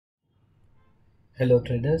Hello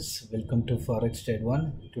traders, welcome to Forex Trade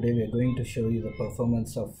 1. Today we are going to show you the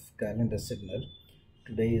performance of calendar signal.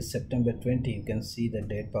 Today is September 20. You can see the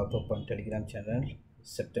date pop up on Telegram channel,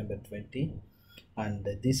 September 20. And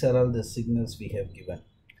these are all the signals we have given.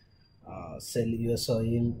 Sell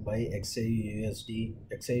USOIL, buy XAUUSD.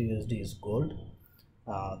 XAUUSD is gold.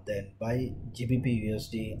 Then buy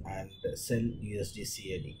GBPUSD and sell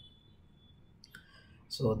USDCAD.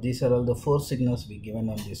 So these are all the 4 signals we given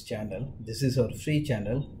on this channel. This is our free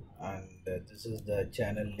channel, and this is the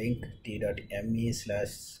channel link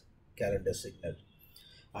t.me/calendar signal,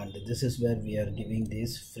 and this is where we are giving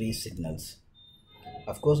these free signals.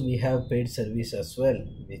 Of course, we have paid service as well,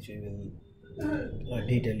 which we will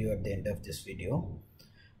detail you at the end of this video.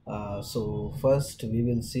 So first we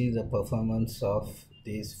will see the performance of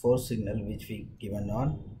these 4 signals which we given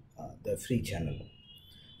on the free channel.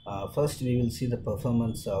 First we will see the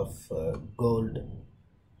performance of gold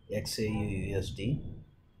XAUUSD.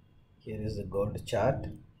 Here is the gold chart.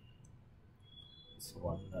 It's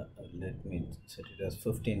let me set it as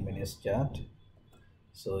 15 minutes chart.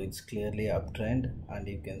 So it's clearly uptrend, and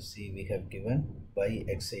you can see we have given buy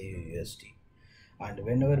XAUUSD. And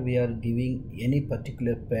whenever we are giving any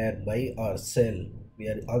particular pair buy or sell, we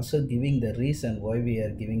are also giving the reason why we are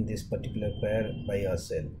giving this particular pair buy or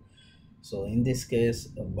sell. So in this case,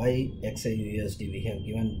 buy XAUUSD, we have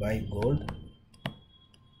given buy gold,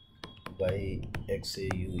 buy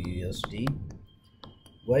XAUUSD.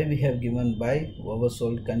 Why we have given buy?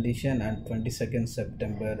 Oversold condition and 22nd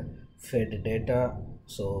September Fed data.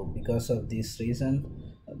 So because of this reason,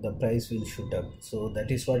 the price will shoot up. So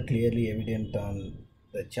that is what clearly evident on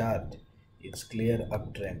the chart. It's clear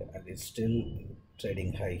uptrend, and it's still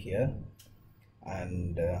trading high here.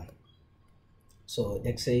 And so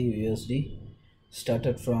XAUUSD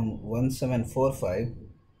started from 1745,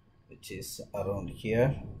 which is around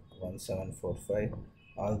here, 1745,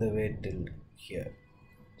 all the way till here.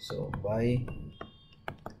 So buy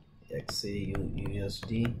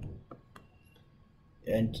XAUUSD,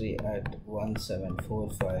 entry at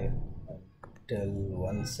 1745 until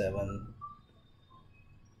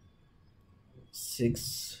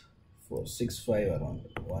 1765, around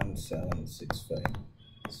 1765.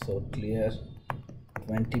 So clear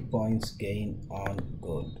 20 points gain on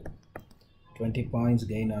gold. 20 points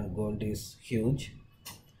gain on gold is huge.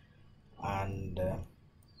 And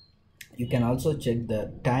you can also check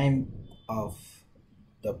the time of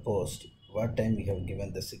the post, what time we have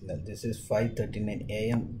given the signal. This is 5:39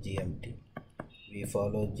 AM GMT. We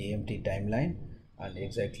follow GMT timeline, and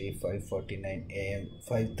exactly 5:39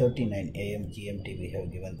 AM GMT we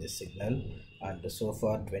have given this signal, and so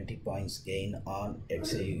far 20 points gain on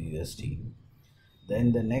XAUUSD.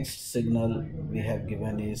 Then the next signal we have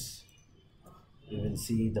given is, we will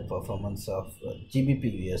see the performance of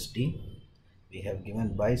GBPUSD. We have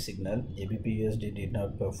given buy signal. GBPUSD did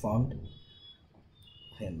not perform,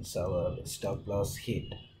 hence our stop loss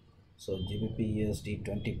hit. So GBPUSD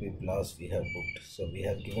 20 pip loss we have booked. So we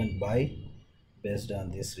have given buy based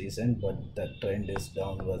on this reason, but the trend is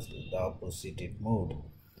downwards, the opposite it moved.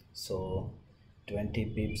 So 20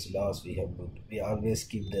 pips loss we have booked. We always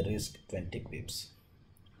keep the risk 20 pips.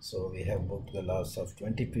 So we have booked the loss of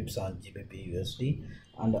 20 pips on GBPUSD,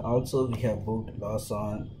 and also we have booked loss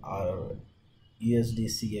on our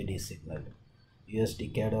USDCAD signal.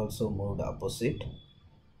 USDCAD also moved opposite.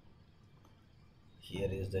 Here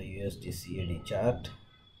is the USDCAD chart.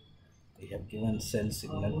 We have given sell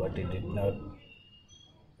signal, but it did not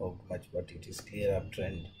move much, but it is clear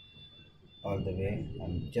uptrend all the way,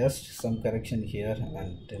 and just some correction here.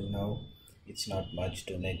 Until now it's not much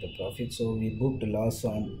to make the profit, so we booked loss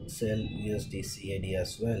on sell USDCAD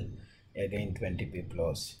as well, again 20 pip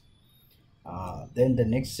loss. Then the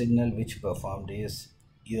next signal which performed is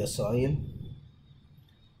USOIL.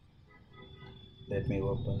 Let me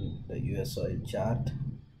open the USOIL chart.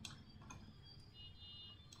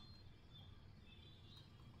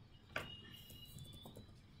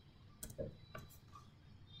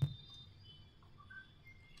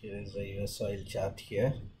 Here is the USOIL chart.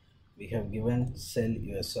 Here we have given sell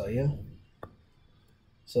USOIL.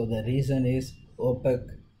 So the reason is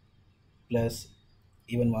OPEC plus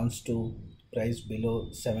even wants to price below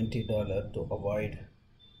 $70 to avoid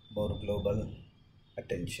more global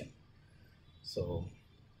attention. So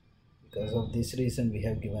because of this reason we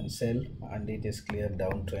have given sell, and it is clear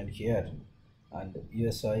downtrend here. And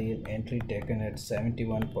USOIL entry taken at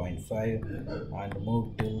 71.5 and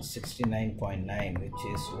moved till 69.9, which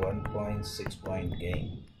is 1.6 point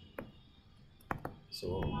gain.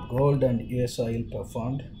 So gold and USOIL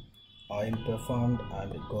performed, oil performed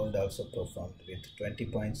and gold also performed with 20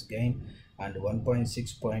 points gain and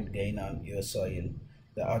 1.6 point gain on USOIL.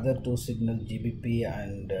 The other two signals, GBP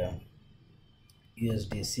and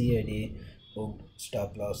USDCAD, booked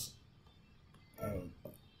stop loss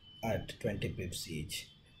at 20 pips each.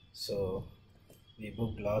 So we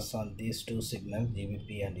booked loss on these two signals,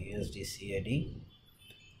 GBP and USDCAD,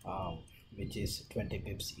 which is 20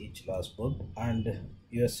 pips each loss booked, and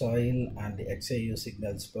USOIL and the XAU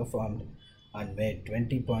signals performed and made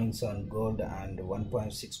 20 points on gold and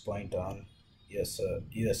 1.6 point on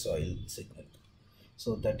USOIL signal.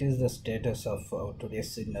 So that is the status of our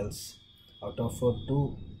today's signals. Out of 4,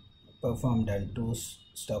 2 performed and 2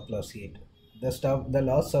 stop loss hit. The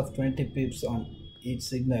loss of 20 pips on each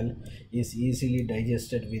signal is easily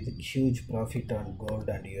digested with huge profit on gold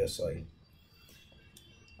and USOIL.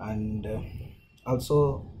 And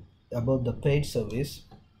also about the paid service,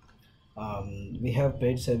 we have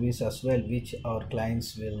paid service as well, which our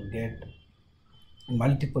clients will get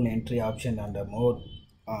multiple entry option and a more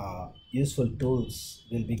useful tools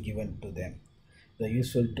will be given to them. The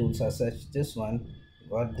useful tools are such: this one,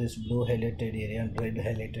 what this blue highlighted area and red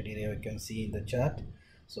highlighted area we can see in the chart.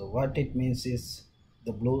 So what it means is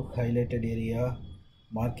the blue highlighted area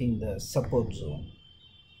marking the support zone,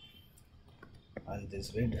 and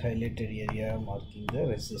this red highlighted area marking the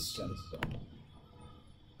resistance zone.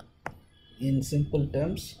 In simple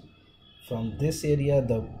terms, from this area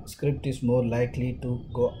the script is more likely to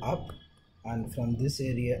go up, and from this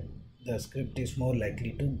area the script is more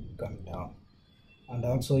likely to come down. And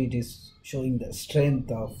also it is showing the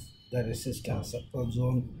strength of the resistance. Support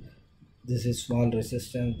zone, this is small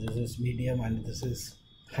resistance, this is medium, and this is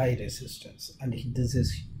high resistance, and this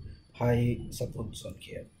is high support zone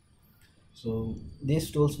here. So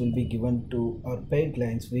these tools will be given to our paid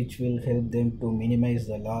clients, which will help them to minimize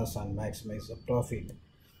the loss and maximize the profit,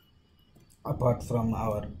 apart from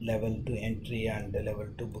our level to entry and the level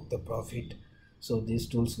to book the profit. So these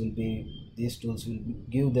tools will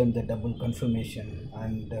give them the double confirmation,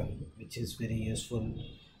 and which is very useful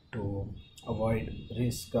to avoid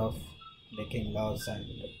risk of making loss and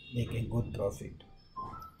making good profit.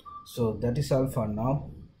 So that is all for now.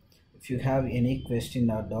 If you have any question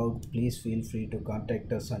or doubt, please feel free to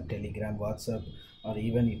contact us on Telegram, WhatsApp, or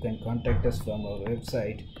even you can contact us from our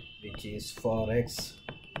website, which is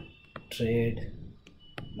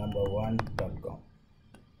forextrade1.com.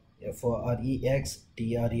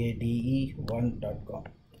 FOREXTRADE1.com.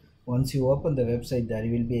 Once you open the website, there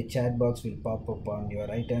will be a chat box will pop up on your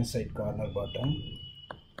right hand side corner bottom.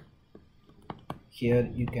 Here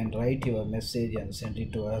you can write your message and send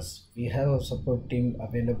it to us. We have a support team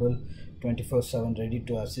available 24/7, ready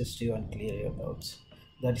to assist you and clear your doubts.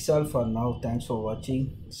 That is all for now. Thanks for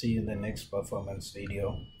watching. See you in the next performance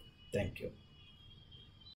video. Thank you.